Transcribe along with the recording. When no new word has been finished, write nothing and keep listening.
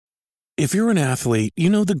If you're an athlete, you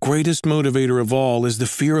know the greatest motivator of all is the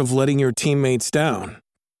fear of letting your teammates down.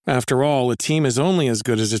 After all, a team is only as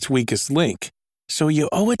good as its weakest link. So you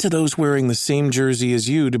owe it to those wearing the same jersey as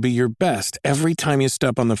you to be your best every time you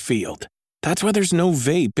step on the field. That's why there's no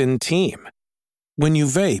vape in team. When you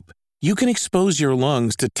vape, you can expose your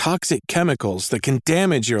lungs to toxic chemicals that can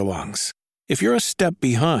damage your lungs. If you're a step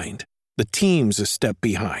behind, the team's a step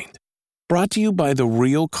behind. Brought to you by The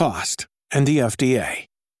Real Cost and the FDA.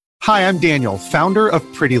 Hi, I'm Daniel, founder of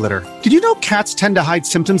Pretty Litter. Did you know cats tend to hide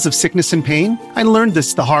symptoms of sickness and pain? I learned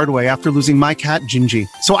this the hard way after losing my cat, Gingy.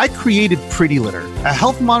 So I created Pretty Litter, a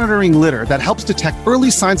health monitoring litter that helps detect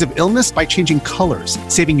early signs of illness by changing colors,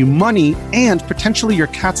 saving you money and potentially your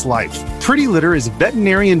cat's life. Pretty Litter is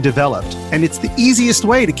veterinarian developed, and it's the easiest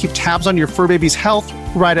way to keep tabs on your fur baby's health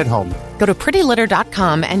right at home. Go to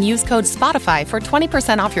prettylitter.com and use code SPOTIFY for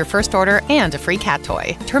 20% off your first order and a free cat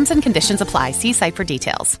toy. Terms and conditions apply. See site for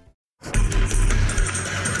details.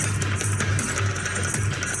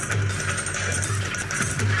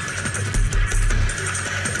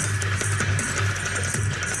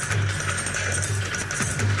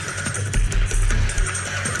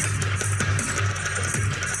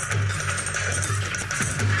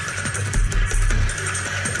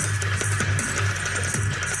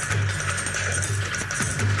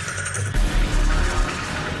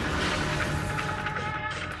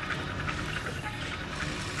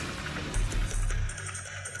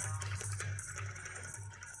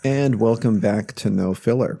 And welcome back to No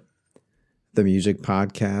Filler, the music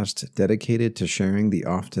podcast dedicated to sharing the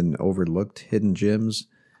often overlooked hidden gems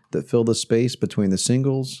that fill the space between the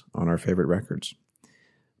singles on our favorite records.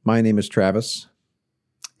 My name is Travis,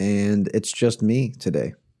 and it's just me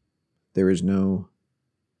today. There is no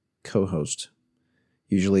co-host.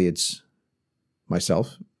 Usually it's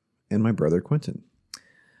myself and my brother Quentin.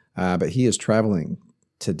 But he is traveling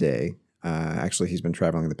today. Actually, he's been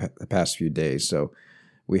traveling the past few days, so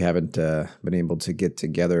we haven't been able to get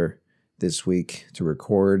together this week to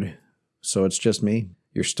record, so it's just me.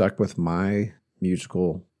 You're stuck with my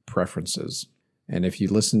musical preferences. And if you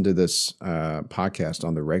listen to this podcast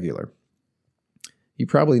on the regular, you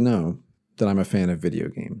probably know that I'm a fan of video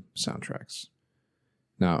game soundtracks.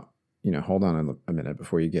 Now, hold on a minute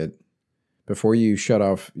before you shut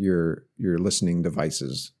off your listening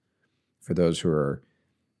devices for those who are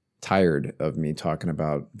tired of me talking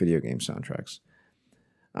about video game soundtracks.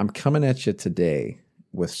 I'm coming at you today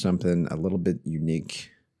with something a little bit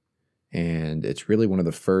unique, and it's really one of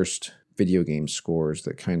the first video game scores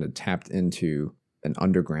that kind of tapped into an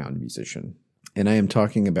underground musician. And I am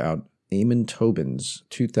talking about Amon Tobin's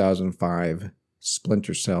 2005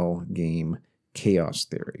 Splinter Cell game, Chaos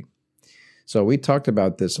Theory. So we talked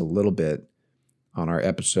about this a little bit on our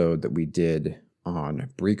episode that we did on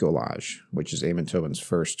Bricolage, which is Amon Tobin's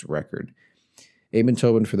first record. Amon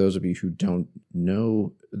Tobin, for those of you who don't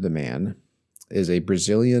know the man, is a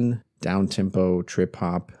Brazilian down-tempo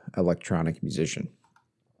trip-hop electronic musician.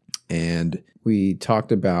 And we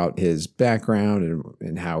talked about his background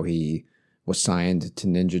and how he was signed to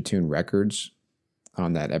Ninja Tune Records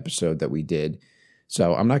on that episode that we did.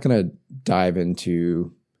 So I'm not going to dive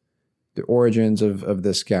into the origins of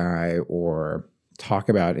this guy or talk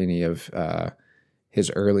about any of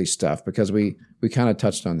his early stuff because we kind of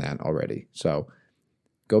touched on that already. So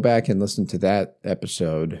go back and listen to that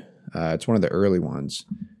episode. It's one of the early ones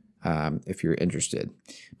if you're interested.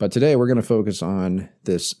 But today we're going to focus on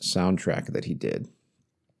this soundtrack that he did.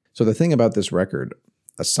 So the thing about this record,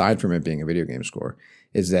 aside from it being a video game score,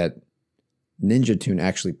 is that Ninja Tune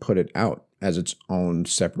actually put it out as its own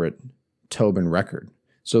separate Tobin record.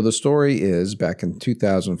 So the story is back in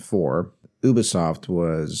 2004, Ubisoft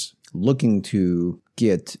was looking to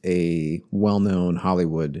get a well-known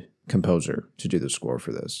Hollywood composer to do the score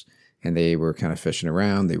for this. And they were kind of fishing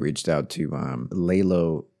around. They reached out to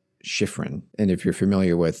Lalo Schifrin. And if you're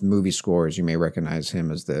familiar with movie scores, you may recognize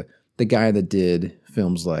him as the guy that did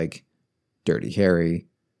films like Dirty Harry,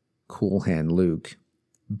 Cool Hand Luke,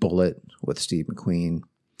 Bullet with Steve McQueen.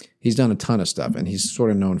 He's done a ton of stuff, and he's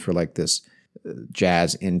sort of known for like this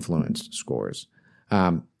jazz-influenced scores.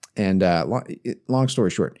 Long story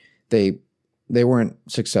short, they weren't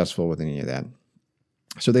successful with any of that.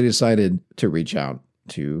 So they decided to reach out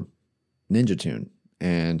to Ninja Tune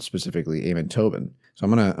and specifically Amon Tobin. So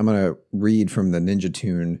I'm gonna read from the Ninja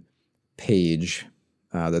Tune page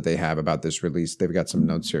that they have about this release. They've got some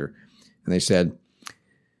notes here, and they said,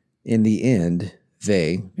 in the end,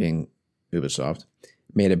 they, being Ubisoft,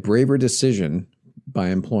 made a braver decision by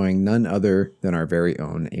employing none other than our very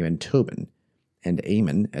own Amon Tobin. And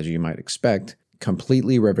Amon, as you might expect,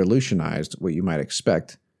 completely revolutionized what you might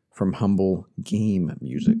expect from humble game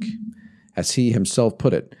music. As he himself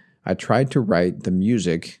put it, I tried to write the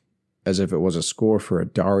music as if it was a score for a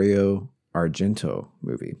Dario Argento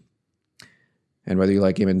movie. And whether you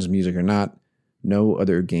like Amon's music or not, no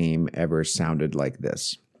other game ever sounded like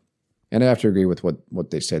this. And I have to agree with what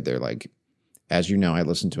they said there. Like, as you know, I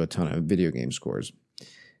listen to a ton of video game scores.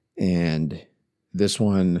 And this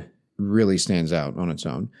one really stands out on its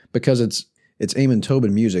own because it's Amon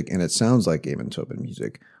Tobin music and it sounds like Amon Tobin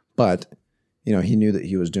music. But, he knew that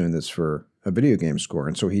he was doing this for a video game score.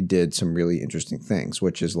 And so he did some really interesting things,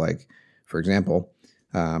 which is like, for example,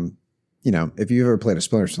 if you ever played a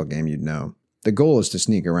Splinter Cell game, you'd know the goal is to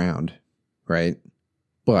sneak around, right?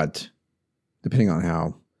 But depending on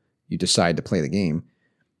how you decide to play the game,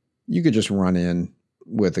 you could just run in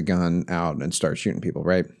with a gun out and start shooting people,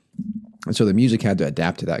 right? And so the music had to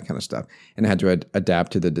adapt to that kind of stuff and it had to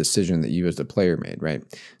adapt to the decision that you as the player made, right?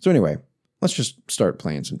 So anyway, let's just start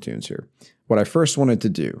playing some tunes here. What I first wanted to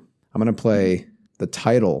do, I'm going to play the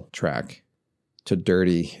title track to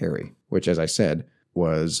Dirty Harry, which, as I said,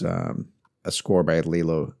 was a score by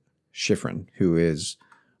Lalo Schifrin, who is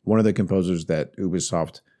one of the composers that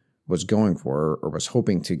Ubisoft was going for or was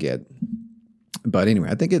hoping to get. But anyway,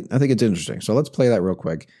 I think it's interesting. So let's play that real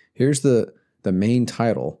quick. Here's the main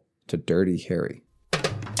title to Dirty Harry.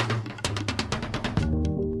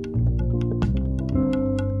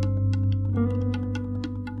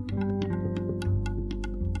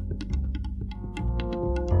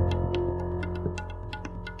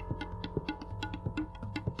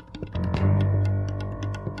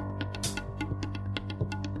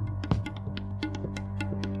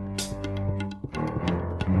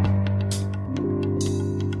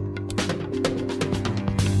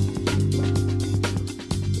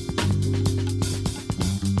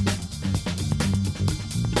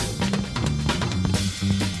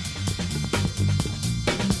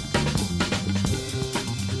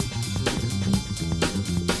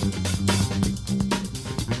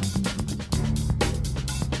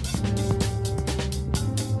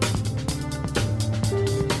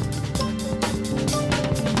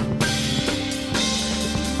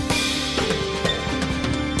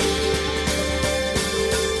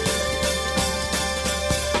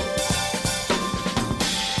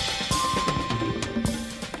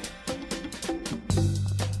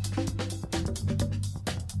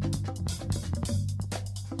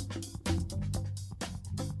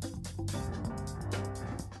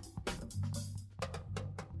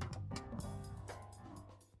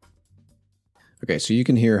 Okay, so you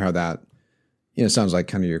can hear how that, sounds like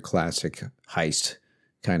kind of your classic heist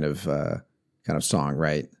kind of song,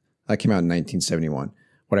 right? That came out in 1971.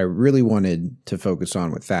 What I really wanted to focus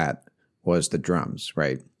on with that was the drums,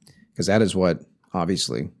 right? Because that is what,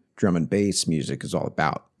 obviously, drum and bass music is all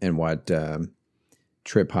about, and what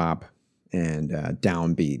trip hop and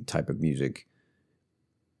downbeat type of music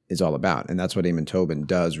is all about. And that's what Amon Tobin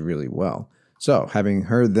does really well. So, having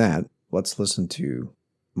heard that, let's listen to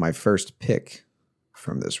my first pick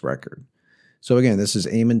from this record. So again, this is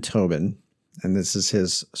Amon Tobin, and this is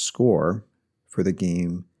his score for the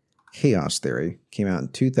game Chaos Theory. Came out in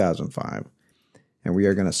 2005. And we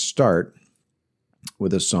are going to start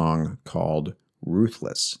with a song called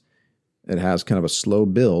Ruthless. It has kind of a slow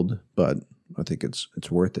build, but I think it's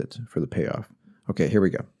worth it for the payoff. Okay, here we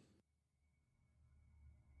go.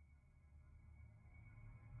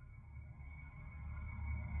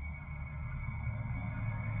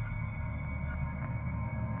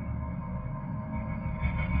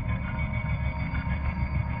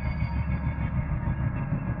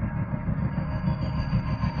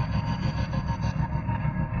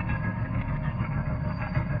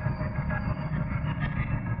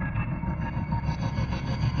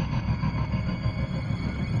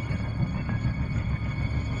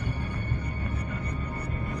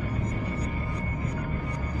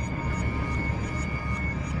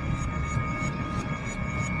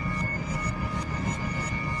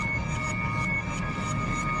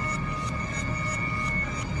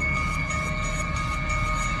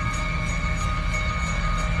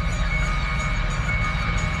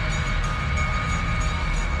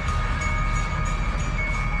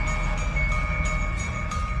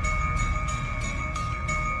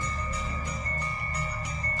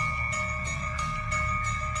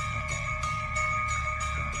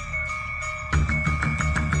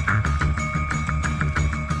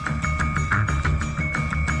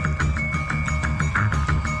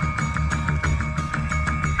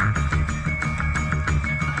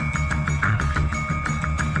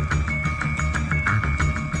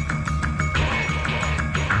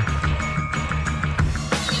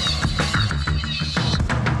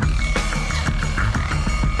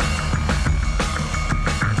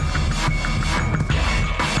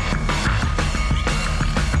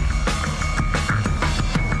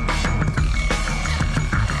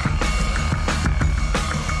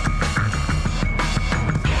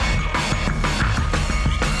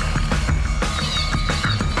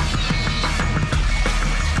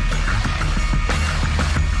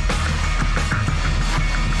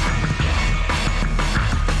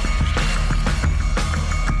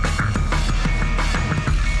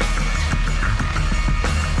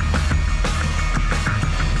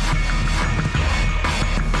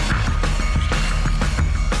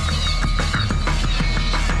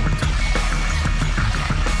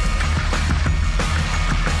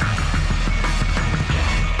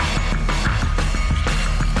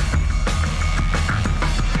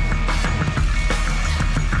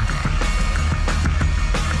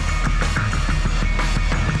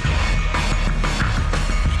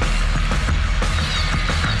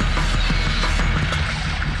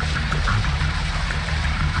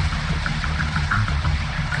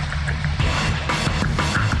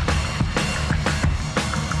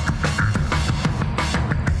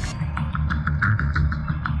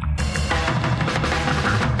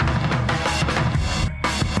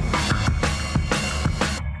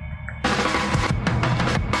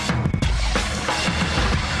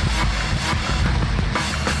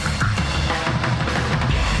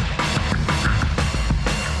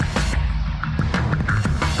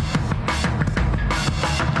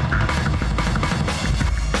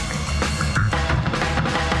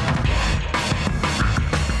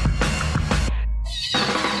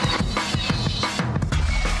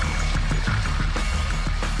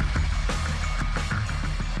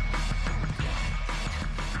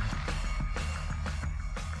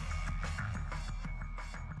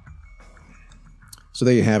 So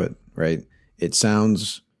there you have it, right? It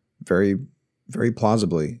sounds very, very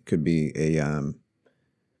plausibly could be a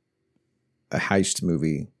heist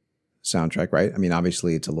movie soundtrack, right? I mean,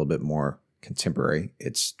 obviously it's a little bit more contemporary.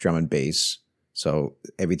 It's drum and bass, so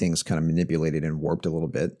everything's kind of manipulated and warped a little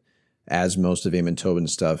bit, as most of Amon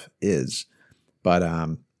Tobin's stuff is.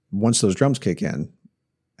 But once those drums kick in,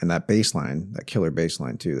 and that bass line, that killer bass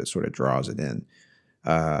line too, that sort of draws it in.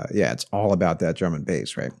 It's all about that drum and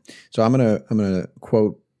bass, right? So I'm gonna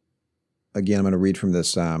quote again. I'm gonna read from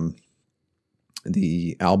this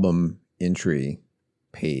the album entry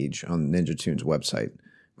page on Ninja Tune's website,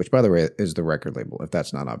 which, by the way, is the record label, if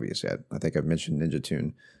that's not obvious yet. I think I've mentioned Ninja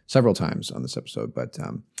Tune several times on this episode, but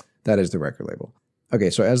that is the record label. Okay,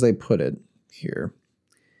 so as they put it here,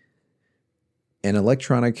 an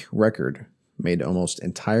electronic record made almost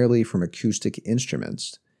entirely from acoustic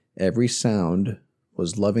instruments, every sound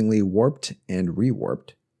was lovingly warped and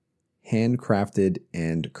rewarped, handcrafted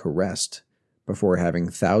and caressed before having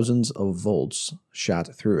thousands of volts shot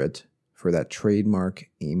through it for that trademark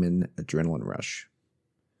Amon adrenaline rush.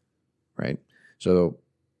 Right? So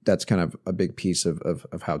that's kind of a big piece of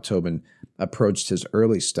how Tobin approached his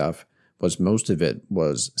early stuff, was most of it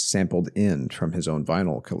was sampled in from his own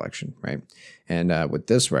vinyl collection, right? And with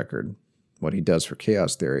this record, what he does for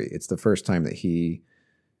Chaos Theory, it's the first time that he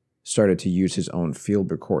started to use his own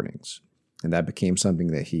field recordings. And that became something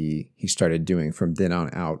that he started doing from then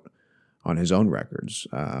on out on his own records,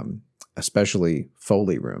 especially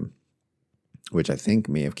Foley Room, which I think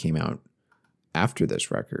may have came out after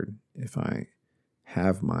this record, if I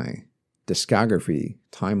have my discography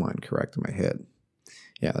timeline correct in my head.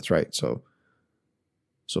 Yeah, that's right. So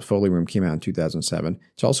Foley Room came out in 2007.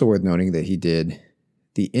 It's also worth noting that he did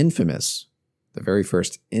the very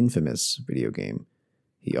first infamous video game.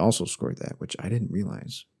 He also scored that, which I didn't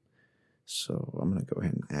realize. So I'm going to go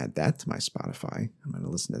ahead and add that to my Spotify. I'm going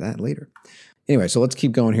to listen to that later. Anyway, so let's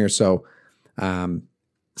keep going here. So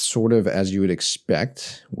sort of as you would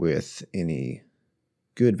expect with any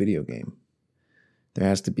good video game, there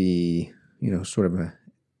has to be, sort of a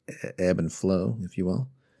ebb and flow, if you will,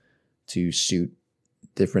 to suit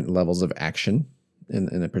different levels of action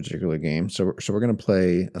in a particular game. So we're going to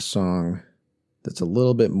play a song that's a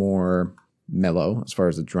little bit more mellow as far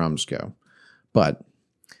as the drums go, but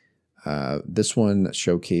this one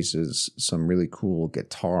showcases some really cool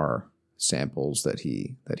guitar samples that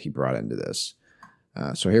he brought into this.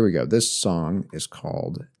 So here we go. This song is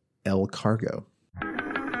called El Cargo.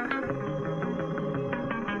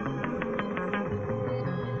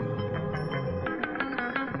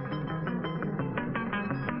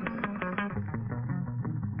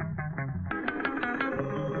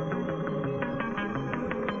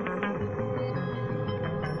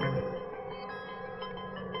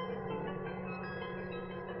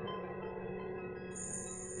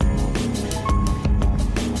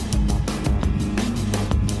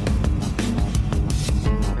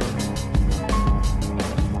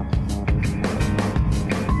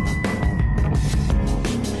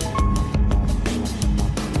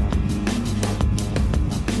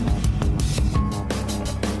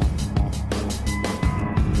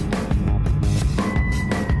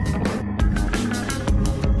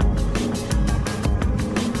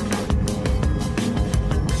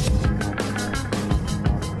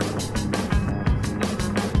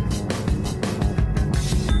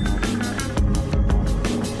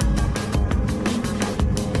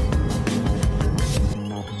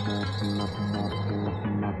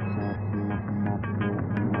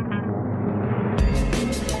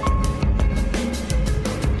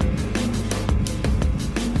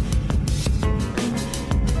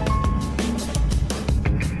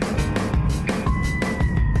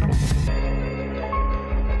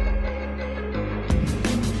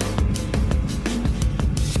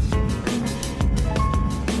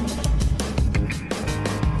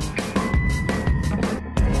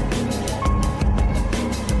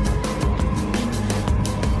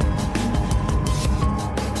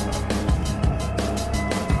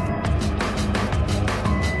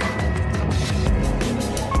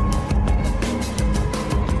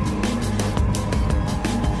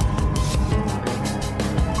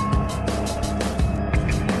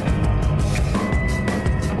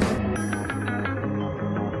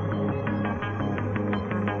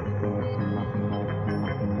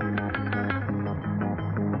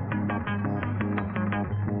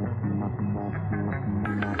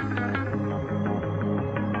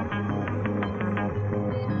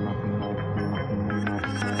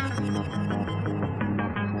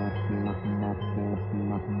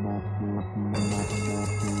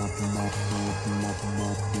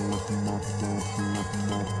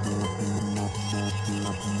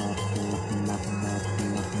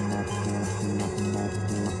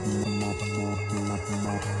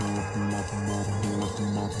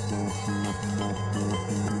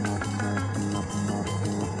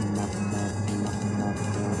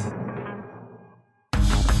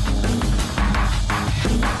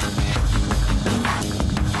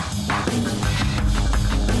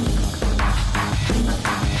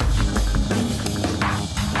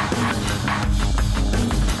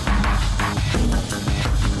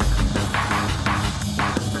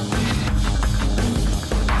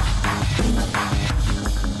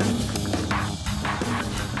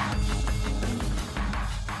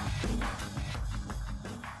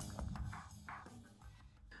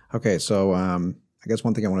 Okay, so I guess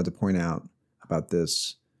one thing I wanted to point out about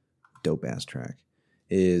this dope-ass track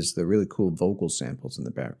is the really cool vocal samples in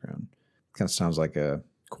the background. Kind of sounds like a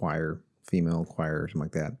choir, female choir, or something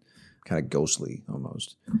like that. Kind of ghostly,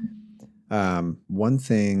 almost. One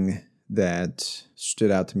thing that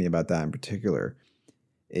stood out to me about that in particular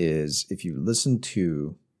is if you listen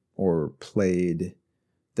to or played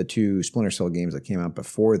the two Splinter Cell games that came out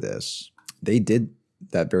before this, they did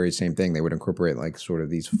that very same thing. They would incorporate like sort of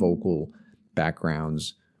these vocal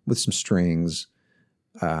backgrounds with some strings,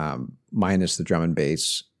 minus the drum and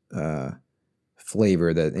bass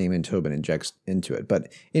flavor that Amon Tobin injects into it.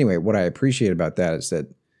 But anyway, what I appreciate about that is that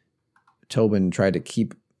Tobin tried to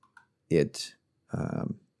keep it,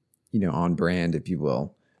 on brand, if you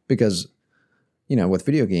will, because, with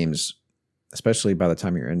video games, especially by the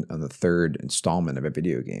time you're on the third installment of a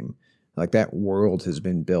video game, like that world has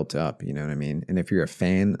been built up, you know what I mean? And if you're a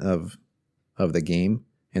fan of the game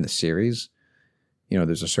and the series,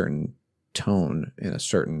 there's a certain tone and a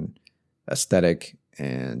certain aesthetic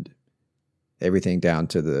and everything down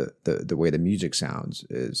to the way the music sounds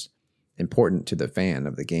is important to the fan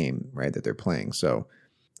of the game, right, that they're playing. So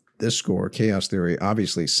this score, Chaos Theory,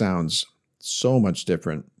 obviously sounds so much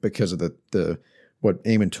different because of the what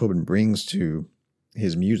Amon Tobin brings to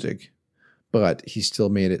his music, but he still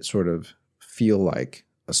made it sort of feel like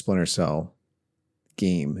a Splinter Cell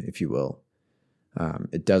game, if you will.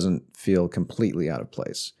 It doesn't feel completely out of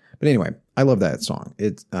place. But anyway, I love that song.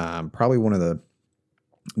 It's probably one of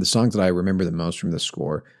the songs that I remember the most from the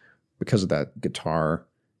score because of that guitar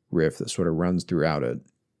riff that sort of runs throughout it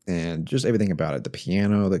and just everything about it. The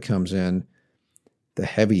piano that comes in, the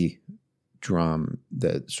heavy drum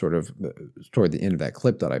that sort of toward the end of that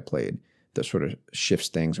clip that I played that sort of shifts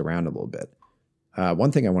things around a little bit.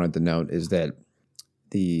 One thing I wanted to note is that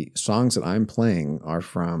the songs that I'm playing are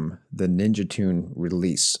from the Ninja Tune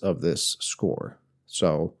release of this score.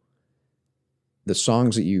 So the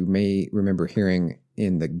songs that you may remember hearing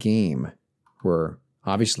in the game were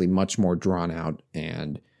obviously much more drawn out.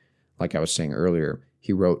 And like I was saying earlier,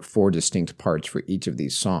 he wrote 4 distinct parts for each of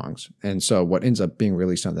these songs. And so what ends up being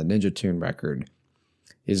released on the Ninja Tune record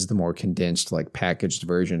is the more condensed, like packaged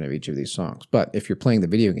version of each of these songs. But if you're playing the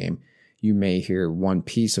video game, you may hear one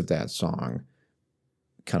piece of that song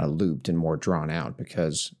kind of looped and more drawn out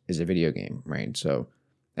because it's a video game, right? So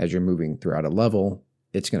as you're moving throughout a level,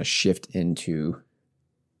 it's going to shift into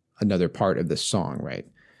another part of the song, right?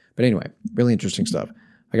 But anyway, really interesting stuff.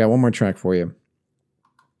 I got one more track for you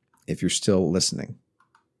if you're still listening,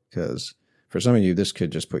 because for some of you, this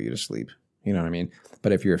could just put you to sleep. You know what I mean?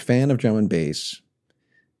 But if you're a fan of drum and bass,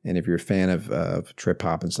 and if you're a fan of trip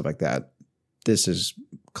hop and stuff like that, this is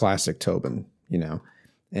classic Tobin,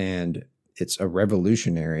 and it's a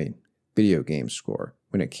revolutionary video game score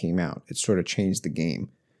when it came out. It sort of changed the game.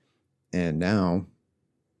 And now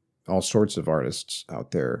all sorts of artists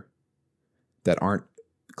out there that aren't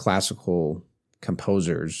classical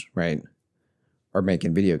composers, right, are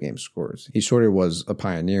making video game scores. He sort of was a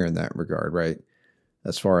pioneer in that regard, right?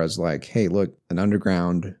 As far as like, hey, look, an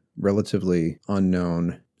underground, relatively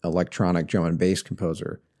unknown electronic drum and bass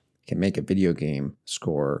composer can make a video game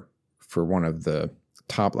score for one of the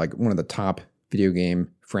top video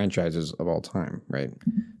game franchises of all time, right?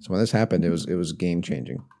 So when this happened, it was game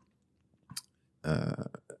changing.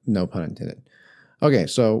 No pun intended. Okay,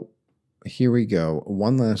 so here we go.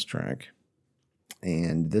 One last track,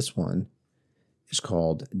 and this one is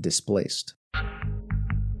called Displaced.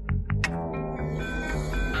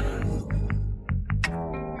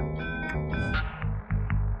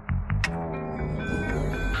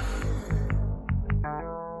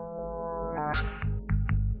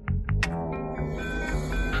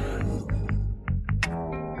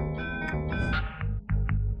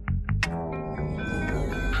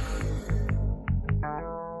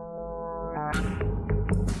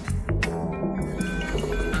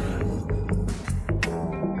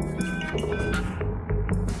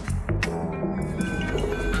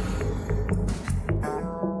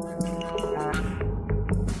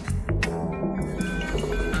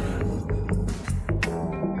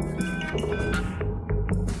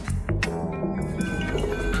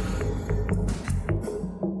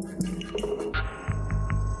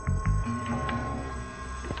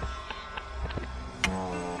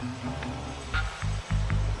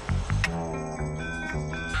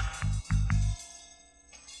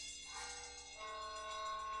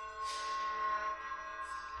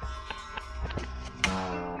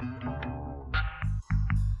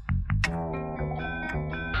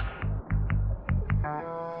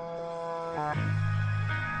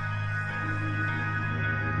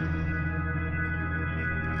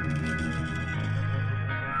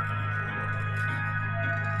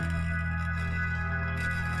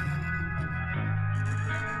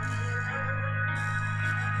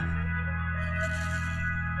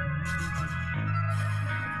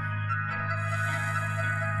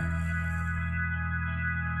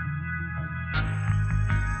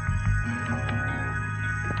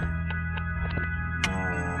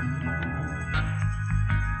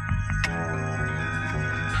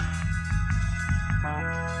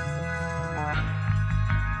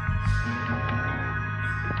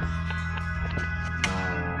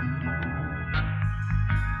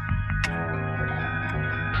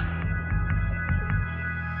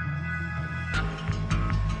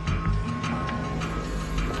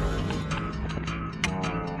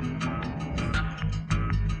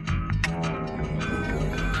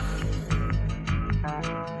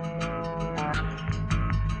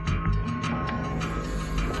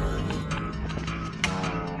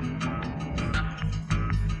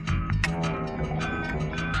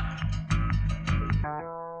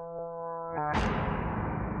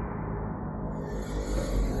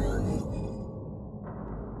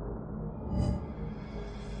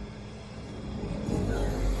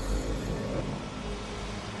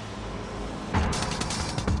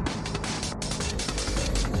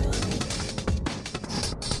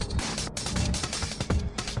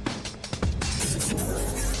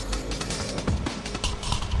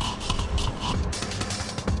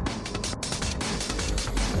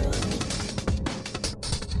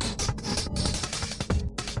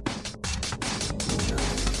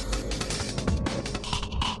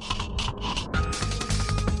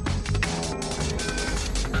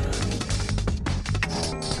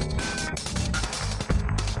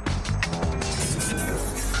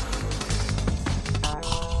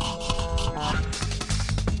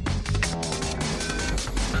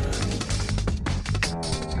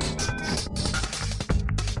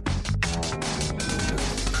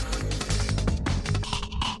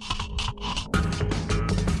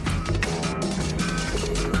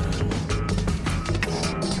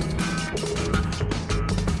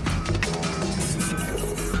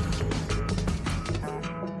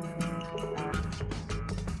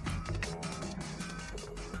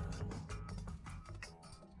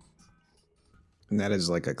 And that is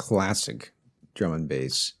like a classic drum and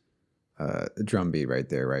bass drum beat right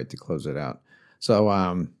there, right, to close it out. So,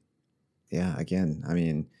 yeah, again, I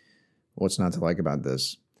mean, what's not to like about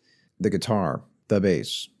this? The guitar, the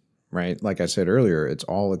bass, right? Like I said earlier, it's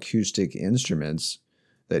all acoustic instruments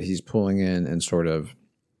that he's pulling in and sort of,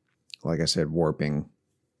 like I said, warping,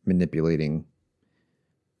 manipulating,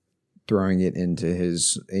 throwing it into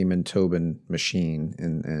his Amon Tobin machine,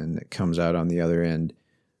 and it comes out on the other end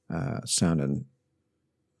sounding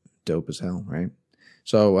dope as hell, right?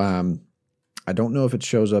 So I don't know if it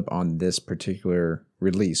shows up on this particular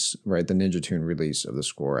release, right? The Ninja Tune release of the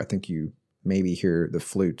score. I think you maybe hear the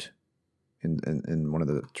flute in one of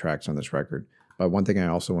the tracks on this record. But one thing I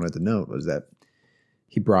also wanted to note was that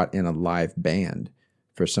he brought in a live band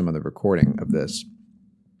for some of the recording of this,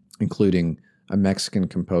 including a Mexican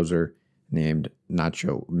composer named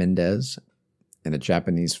Nacho Mendez and a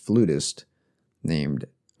Japanese flutist named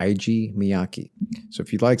Eiji Miyake. So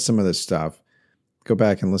if you like some of this stuff, go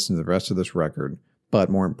back and listen to the rest of this record. But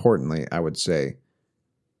more importantly, I would say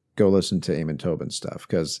go listen to Amon Tobin stuff,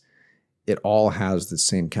 because it all has the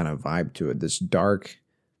same kind of vibe to it, this dark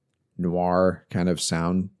noir kind of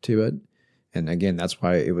sound to it. And again, that's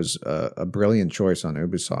why it was a brilliant choice on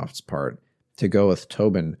Ubisoft's part to go with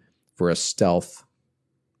Tobin for a stealth,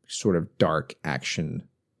 sort of dark action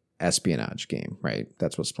espionage game, right?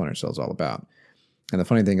 That's what Splinter Cell is all about. And the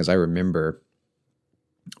funny thing is, I remember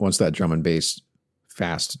once that drum and bass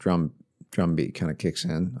fast drum beat kind of kicks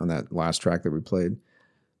in on that last track that we played,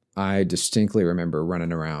 I distinctly remember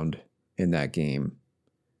running around in that game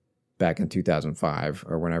back in 2005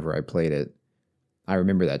 or whenever I played it. I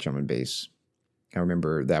remember that drum and bass. I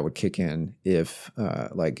remember that would kick in if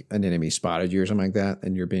like an enemy spotted you or something like that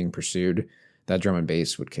and you're being pursued. That drum and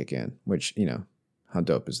bass would kick in, which, you know, how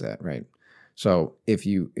dope is that, right? So if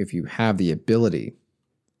you have the ability,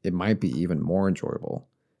 it might be even more enjoyable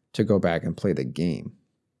to go back and play the game,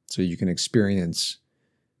 so you can experience,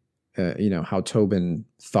 how Tobin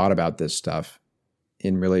thought about this stuff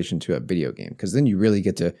in relation to a video game. Because then you really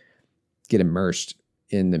get to get immersed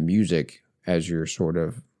in the music as you're sort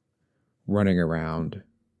of running around,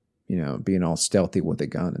 being all stealthy with a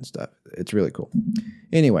gun and stuff. It's really cool.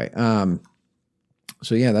 Anyway,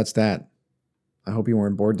 so yeah, that's that. I hope you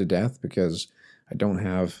weren't bored to death, because I don't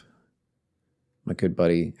have my good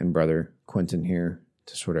buddy and brother Quentin here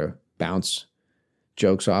to sort of bounce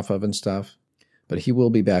jokes off of and stuff. But he will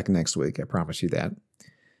be back next week, I promise you that.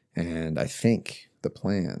 And I think the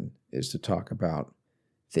plan is to talk about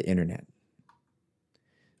the internet.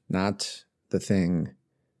 Not the thing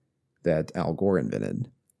that Al Gore invented.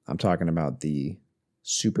 I'm talking about the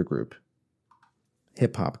supergroup,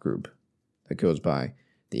 hip-hop group that goes by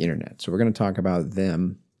the internet. So we're going to talk about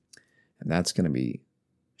them, and that's going to be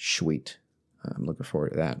sweet. I'm looking forward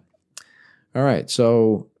to that. All right,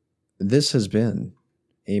 so this has been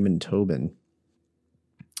Amon Tobin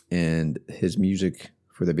and his music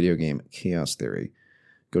for the video game Chaos Theory.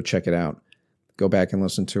 Go check it out. Go back and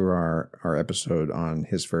listen to our episode on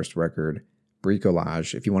his first record,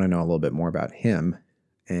 Bricolage, if you want to know a little bit more about him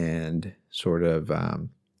and sort of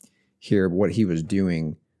hear what he was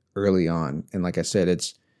doing early on. And like I said,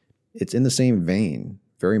 it's in the same vein,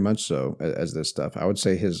 very much so, as this stuff. I would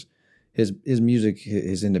say his music,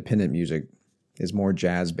 his independent music, is more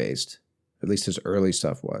jazz based. At least his early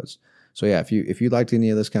stuff was. So yeah, if you liked any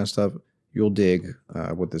of this kind of stuff, you'll dig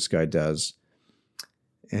what this guy does.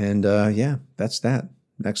 And yeah, that's that.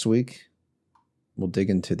 Next week, we'll dig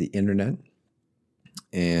into the internet.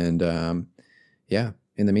 And yeah,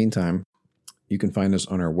 in the meantime, you can find us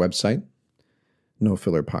on our website,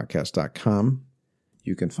 nofillerpodcast.com.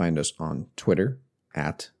 You can find us on Twitter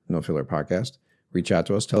at nofillerpodcast. Reach out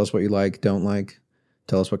to us. Tell us what you like, don't like.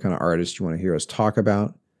 Tell us what kind of artists you want to hear us talk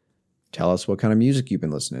about. Tell us what kind of music you've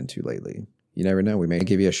been listening to lately. You never know. We may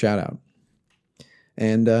give you a shout out.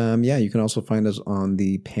 And yeah, you can also find us on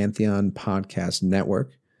the Pantheon Podcast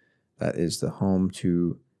Network. That is the home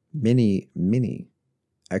to many, many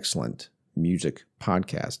excellent music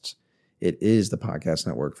podcasts. It is the podcast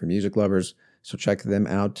network for music lovers. So check them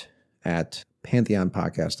out at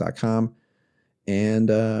pantheonpodcast.com.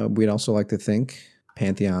 And we'd also like to thank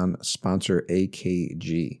Pantheon sponsor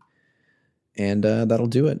AKG. And that'll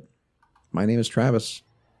do it. My name is Travis.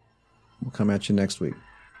 We'll come at you next week.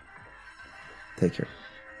 Take care.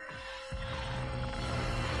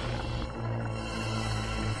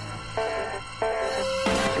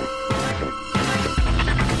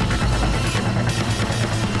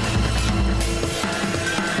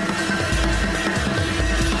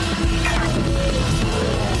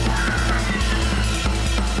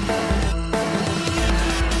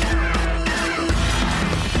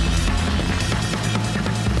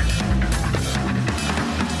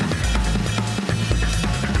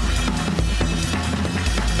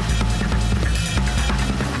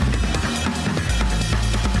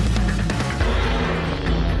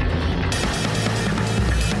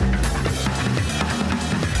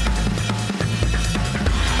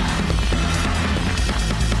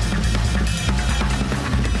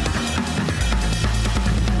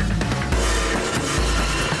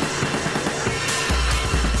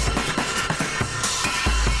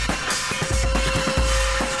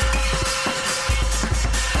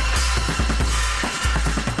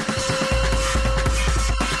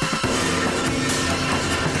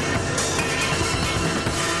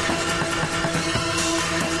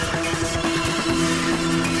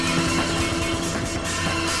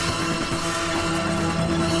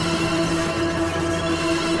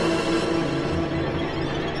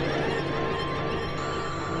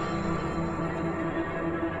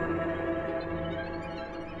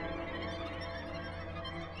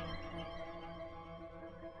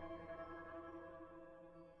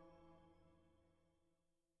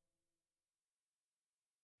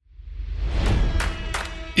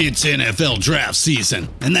 It's NFL draft season,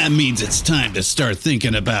 and that means it's time to start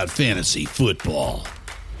thinking about fantasy football.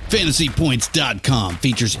 FantasyPoints.com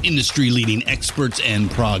features industry-leading experts and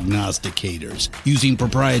prognosticators using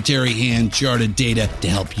proprietary hand-charted data to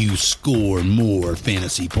help you score more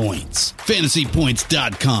fantasy points.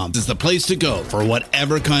 FantasyPoints.com is the place to go for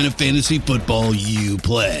whatever kind of fantasy football you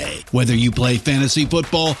play. Whether you play fantasy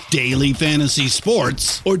football, daily fantasy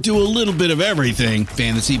sports, or do a little bit of everything,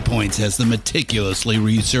 Fantasy Points has the meticulously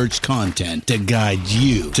researched content to guide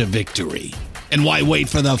you to victory. And why wait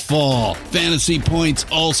for the fall? Fantasy Points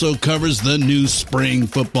also covers the new spring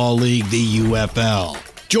football league, the UFL.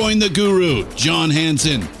 Join the guru, John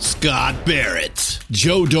Hansen, Scott Barrett,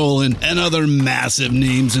 Joe Dolan, and other massive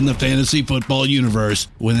names in the fantasy football universe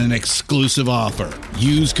with an exclusive offer.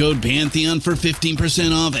 Use code Pantheon for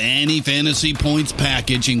 15% off any Fantasy Points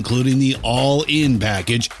package, including the all-in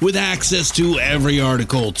package, with access to every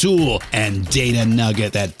article, tool, and data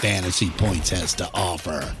nugget that Fantasy Points has to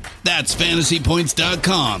offer. That's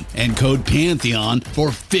fantasypoints.com and code Pantheon for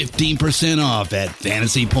 15% off at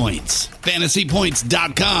Fantasy Points.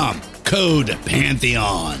 Fantasypoints.com, code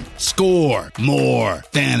Pantheon. Score more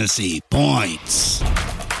fantasy points.